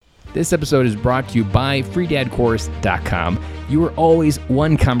This episode is brought to you by freedadcourse.com. You are always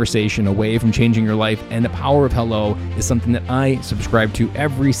one conversation away from changing your life, and the power of hello is something that I subscribe to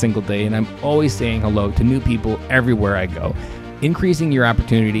every single day, and I'm always saying hello to new people everywhere I go. Increasing your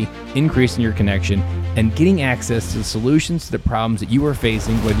opportunity, increasing your connection, and getting access to solutions to the problems that you are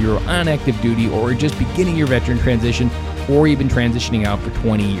facing, whether you're on active duty or just beginning your veteran transition, or you've been transitioning out for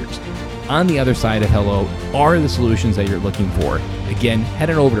 20 years. On the other side of hello are the solutions that you're looking for. Again, head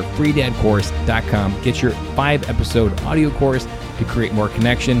on over to freedadcourse.com. Get your 5-episode audio course to create more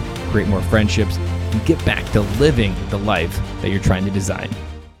connection, create more friendships, and get back to living the life that you're trying to design.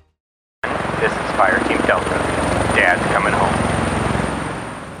 This is Fire Team Delta. Dad's coming home.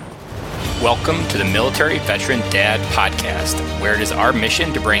 Welcome to the Military Veteran Dad Podcast, where it is our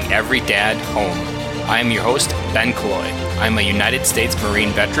mission to bring every dad home. I am your host, Ben Killoy. I'm a United States Marine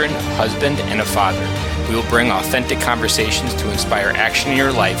veteran, husband, and a father. We will bring authentic conversations to inspire action in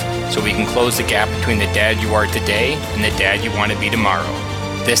your life so we can close the gap between the dad you are today and the dad you want to be tomorrow.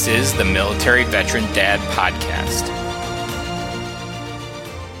 This is the Military Veteran Dad Podcast.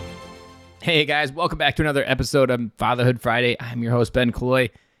 Hey guys, welcome back to another episode of Fatherhood Friday. I'm your host, Ben Killoy.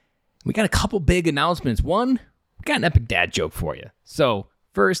 We got a couple big announcements. One, we got an epic dad joke for you. So,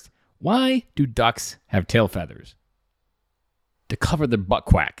 first, why do ducks have tail feathers? To cover their butt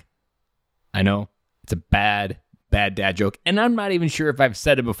quack. I know, it's a bad dad joke, and I'm not even sure if I've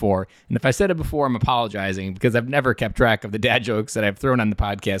said it before. And if I said it before, I'm apologizing because I've never kept track of the dad jokes that I've thrown on the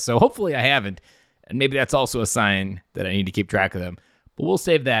podcast. So hopefully I haven't, and maybe that's also a sign that I need to keep track of them. But we'll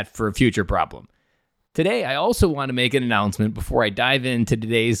save that for a future problem. Today, I also want to make an announcement before I dive into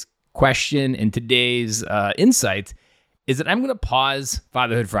today's question and today's insights, is that I'm going to pause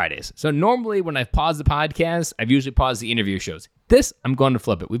Fatherhood Fridays. So normally when I've paused the podcast, I've usually paused the interview shows. This, I'm going to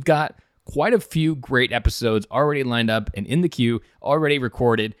flip it. We've got quite a few great episodes already lined up and in the queue, already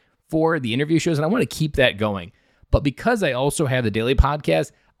recorded for the interview shows, and I want to keep that going. But because I also have the daily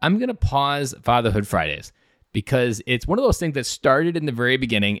podcast, I'm going to pause Fatherhood Fridays because it's one of those things that started in the very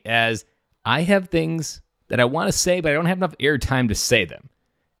beginning as I have things that I want to say, but I don't have enough airtime to say them.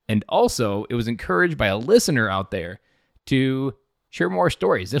 And also, it was encouraged by a listener out there to share more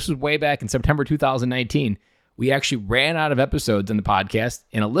stories. This was way back in September 2019. We actually ran out of episodes in the podcast,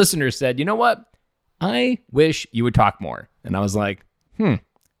 and a listener said, you know what? I wish you would talk more. And I was like,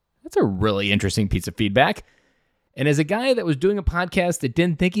 that's a really interesting piece of feedback. And as a guy that was doing a podcast that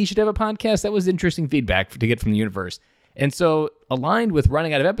didn't think he should have a podcast, that was interesting feedback to get from the universe. And so, aligned with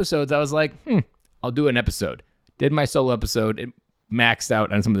running out of episodes, I was like, I'll do an episode. Did my solo episode. It maxed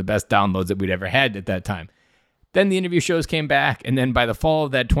out on some of the best downloads that we'd ever had at that time. Then the interview shows came back, and then by the fall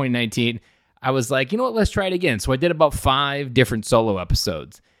of that 2019, I was like, you know what, let's try it again. So I did about 5 different solo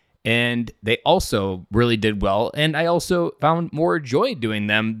episodes, and they also really did well, and I also found more joy doing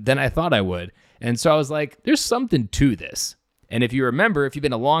them than I thought I would. And so I was like, there's something to this. And if you remember, if you've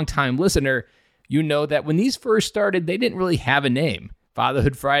been a long-time listener, you know that when these first started, they didn't really have a name.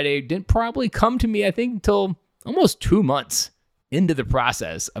 Fatherhood Friday didn't probably come to me, I think, until almost 2 months into the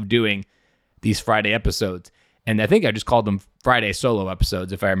process of doing these Friday episodes. And I think I just called them Friday solo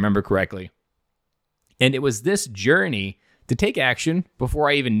episodes, if I remember correctly. And it was this journey to take action before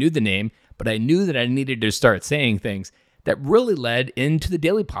I even knew the name, but I knew that I needed to start saying things that really led into the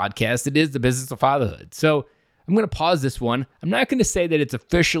daily podcast that is the Business of Fatherhood. So I'm going to pause this one. I'm not going to say that it's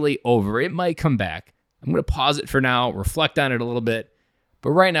officially over. It might come back. I'm going to pause it for now, reflect on it a little bit.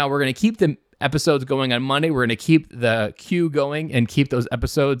 But right now, we're going to keep the episodes going on Monday. We're going to keep the queue going and keep those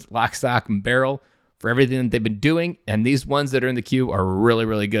episodes lock, stock, and barrel for everything that they've been doing. And these ones that are in the queue are really,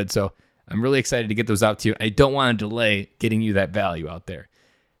 really good. So I'm really excited to get those out to you. I don't want to delay getting you that value out there.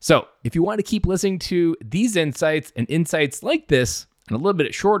 So if you want to keep listening to these insights and insights like this in a little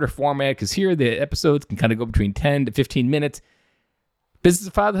bit shorter format, because here the episodes can kind of go between 10 to 15 minutes. Business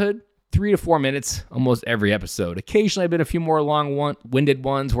of Fatherhood, 3 to 4 minutes almost every episode. Occasionally I've been a few more long-winded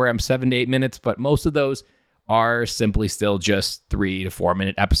ones where I'm 7 to 8 minutes, but most of those are simply still just 3 to 4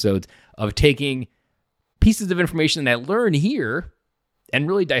 minute episodes of taking pieces of information that I learn here and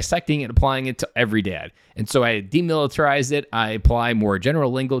really dissecting and applying it to every dad. And so I demilitarize it. I apply more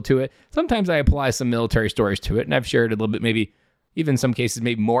general lingo to it. Sometimes I apply some military stories to it, and I've shared a little bit, maybe even in some cases,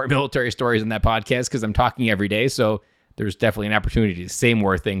 maybe more military stories in that podcast because I'm talking every day. So there's definitely an opportunity to say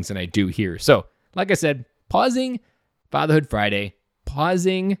more things than I do here. So like I said, pausing Fatherhood Friday,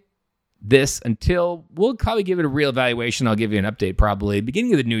 pausing this until we'll probably give it a real evaluation. I'll give you an update probably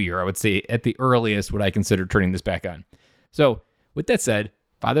beginning of the new year, I would say at the earliest would I consider turning this back on. So with that said,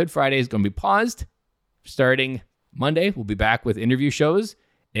 Fatherhood Friday is going to be paused starting Monday. We'll be back with interview shows,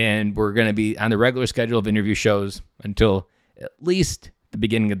 and we're going to be on the regular schedule of interview shows until at least the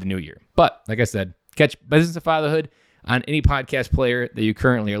beginning of the new year. But like I said, catch Business of Fatherhood on any podcast player that you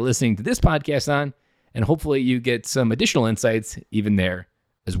currently are listening to this podcast on, and hopefully you get some additional insights even there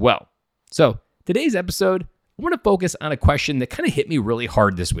as well. So today's episode, I want to focus on a question that kind of hit me really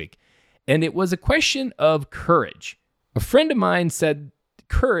hard this week. And it was a question of courage. A friend of mine said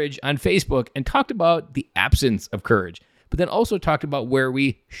courage on Facebook and talked about the absence of courage, but then also talked about where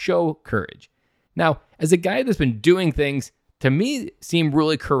we show courage. Now, as a guy that's been doing things to me seem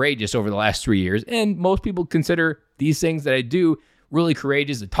really courageous over the last 3 years, and most people consider these things that I do really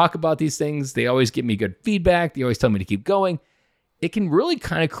courageous to talk about these things. They always give me good feedback. They always tell me to keep going. It can really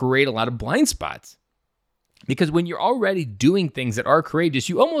kind of create a lot of blind spots, because when you're already doing things that are courageous,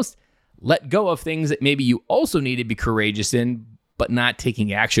 you almost let go of things that maybe you also need to be courageous in, but not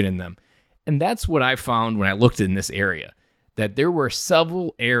taking action in them. And that's what I found when I looked in this area, that there were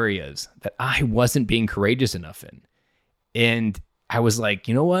several areas that I wasn't being courageous enough in. And I was like,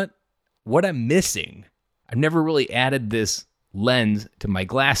 you know what? What I'm missing, I've never really added this lens to my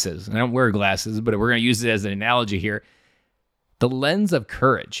glasses. And I don't wear glasses, but we're going to use it as an analogy here. The lens of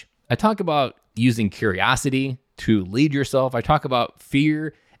courage. I talk about using curiosity to lead yourself. I talk about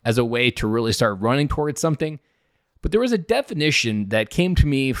fear as a way to really start running towards something. But there was a definition that came to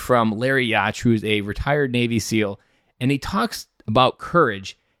me from Larry Yacht, who's a retired Navy SEAL, and he talks about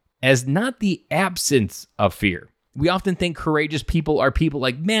courage as not the absence of fear. We often think courageous people are people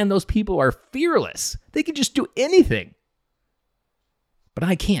like, man, those people are fearless. They can just do anything. But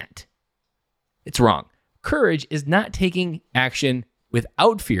I can't. It's wrong. Courage is not taking action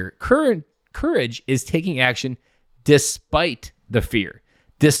without fear. Courage is taking action despite the fear,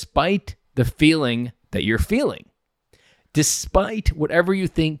 despite the feeling that you're feeling, despite whatever you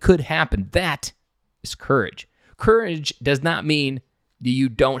think could happen. That is courage. Courage does not mean that you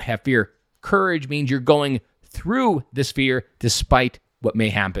don't have fear. Courage means you're going through this fear despite what may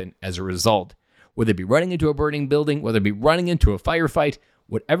happen as a result. Whether it be running into a burning building, whether it be running into a firefight,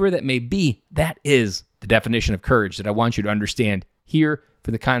 whatever that may be, that is the definition of courage that I want you to understand here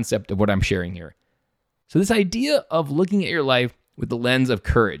for the concept of what I'm sharing here. So this idea of looking at your life with the lens of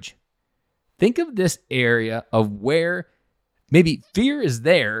courage. Think of this area of where maybe fear is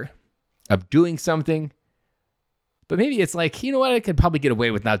there of doing something, but maybe it's like, you know what, I could probably get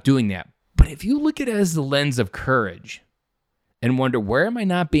away with not doing that. But if you look at it as the lens of courage and wonder, where am I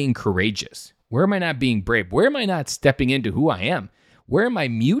not being courageous? Where am I not being brave? Where am I not stepping into who I am? Where am I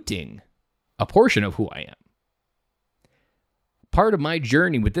muting a portion of who I am? Part of my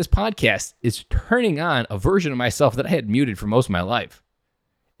journey with this podcast is turning on a version of myself that I had muted for most of my life.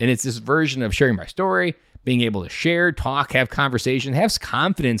 And it's this version of sharing my story, being able to share, talk, have conversation, have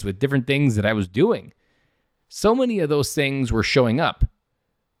confidence with different things that I was doing. So many of those things were showing up.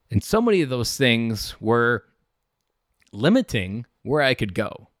 And so many of those things were limiting where I could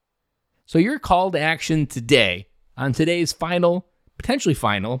go. So your call to action today, on today's final, potentially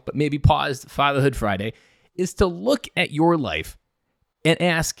final, but maybe paused Fatherhood Friday, is to look at your life and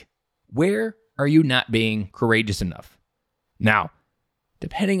ask, where are you not being courageous enough? Now,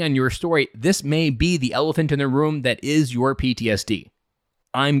 depending on your story, this may be the elephant in the room that is your PTSD.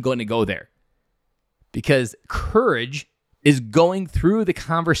 I'm going to go there. Because courage is going through the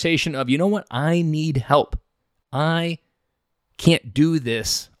conversation of, you know what, I need help. I can't do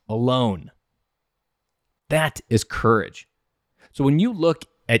this alone. That is courage. So when you look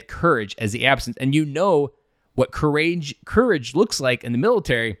at courage as the absence, and you know what courage looks like in the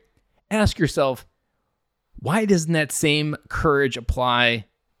military, ask yourself, why doesn't that same courage apply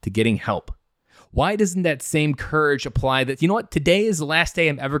to getting help? Why doesn't that same courage apply that, you know what, today is the last day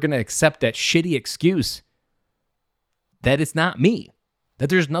I'm ever going to accept that shitty excuse that it's not me, that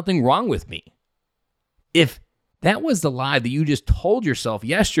there's nothing wrong with me? If that was the lie that you just told yourself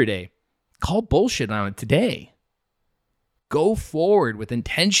yesterday, call bullshit on it today. Go forward with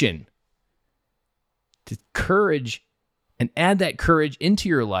intention to courage and add that courage into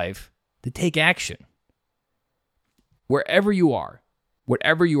your life to take action. Wherever you are,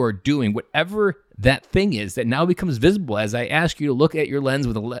 whatever you are doing, whatever that thing is that now becomes visible as I ask you to look at your lens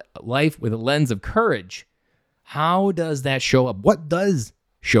with life with a lens of courage, how does that show up? What does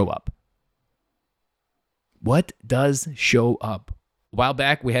show up? What does show up? A while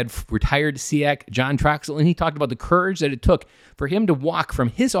back, we had retired SEAC John Troxel, and he talked about the courage that it took for him to walk from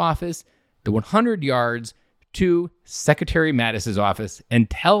his office the 100 yards to Secretary Mattis's office and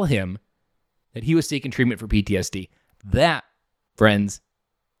tell him that he was seeking treatment for PTSD. That, friends,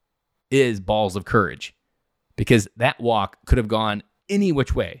 is balls of courage, because that walk could have gone any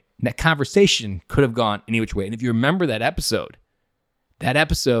which way. And that conversation could have gone any which way. And if you remember that episode,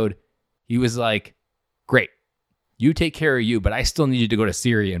 he was like, great, You take care of you, but I still need you to go to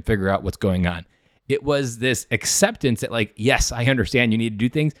Syria and figure out what's going on. It was this acceptance that like, yes, I understand you need to do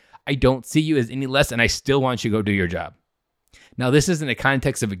things. I don't see you as any less, and I still want you to go do your job. Now, this isn't a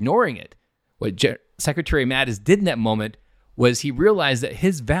context of ignoring it. What Secretary Mattis did in that moment was he realized that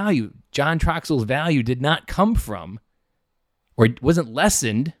his value, John Troxell's value, did not come from, or it wasn't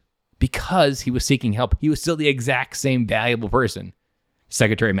lessened because he was seeking help. He was still the exact same valuable person,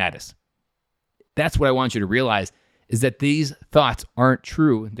 Secretary Mattis. That's what I want you to realize, is that these thoughts aren't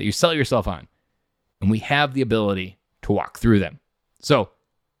true, that you sell yourself on, and we have the ability to walk through them. So,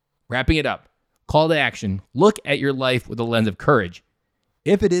 wrapping it up, call to action, look at your life with a lens of courage.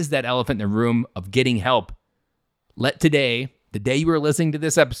 If it is that elephant in the room of getting help, let today, the day you are listening to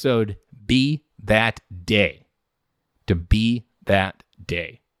this episode, be that day. To be that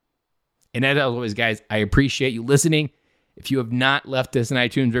day. And as always, guys, I appreciate you listening. If you have not left us an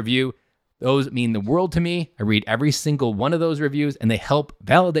iTunes review, those mean the world to me. I read every single one of those reviews, and they help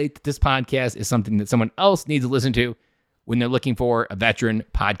validate that this podcast is something that someone else needs to listen to when they're looking for a veteran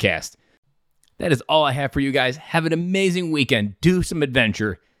podcast. That is all I have for you guys. Have an amazing weekend. Do some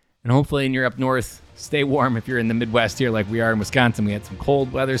adventure. And hopefully when you're up north, stay warm. If you're in the Midwest here like we are in Wisconsin, we had some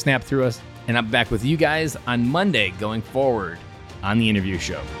cold weather snap through us. And I'm back with you guys on Monday going forward on the interview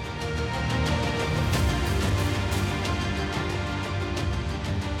show.